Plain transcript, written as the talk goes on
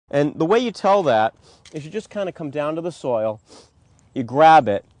And the way you tell that is you just kind of come down to the soil, you grab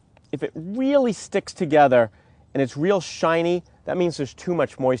it. If it really sticks together and it's real shiny, that means there's too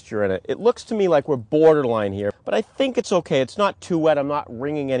much moisture in it. It looks to me like we're borderline here, but I think it's okay. It's not too wet. I'm not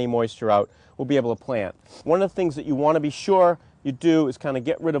wringing any moisture out. We'll be able to plant. One of the things that you want to be sure you do is kind of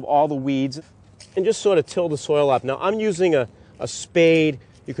get rid of all the weeds and just sort of till the soil up. Now, I'm using a spade.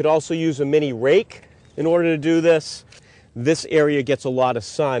 You could also use a mini rake in order to do this. This area gets a lot of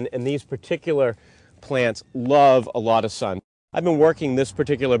sun, and these particular plants love a lot of sun. I've been working this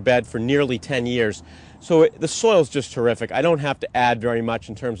particular bed for nearly 10 years, so the soil's just terrific. I don't have to add very much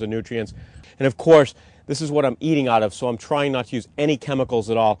in terms of nutrients. And of course, this is what I'm eating out of, so I'm trying not to use any chemicals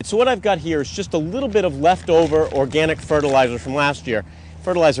at all. So what I've got here is just a little bit of leftover organic fertilizer from last year.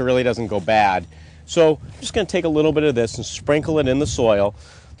 Fertilizer really doesn't go bad. So I'm just going to take a little bit of this and sprinkle it in the soil.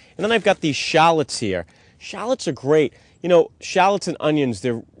 And then I've got these shallots here. Shallots are great. You know, shallots and onions,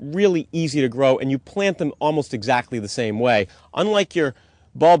 they're really easy to grow, and you plant them almost exactly the same way. Unlike your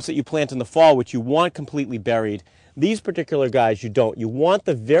bulbs that you plant in the fall, which you want completely buried, these particular guys you don't. You want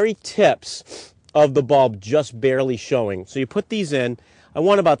the very tips of the bulb just barely showing. So you put these in. I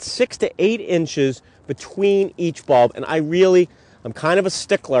want about 6 to 8 inches between each bulb, and I'm kind of a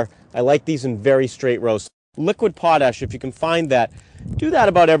stickler. I like these in very straight rows. Liquid potash, if you can find that, do that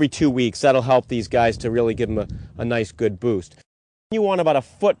about every 2 weeks. That'll help these guys to really give them a nice good boost. You want about a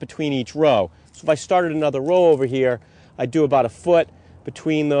foot between each row. So if I started another row over here, I'd do about a foot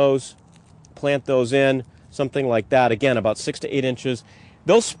between those, plant those in, something like that. Again, about 6 to 8 inches.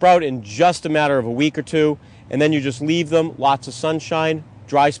 They'll sprout in just a matter of a week or two, and then you just leave them, lots of sunshine,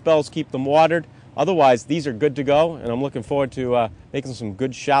 dry spells, keep them watered. Otherwise, these are good to go, and I'm looking forward to making some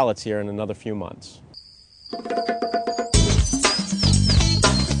good shallots here in another few months.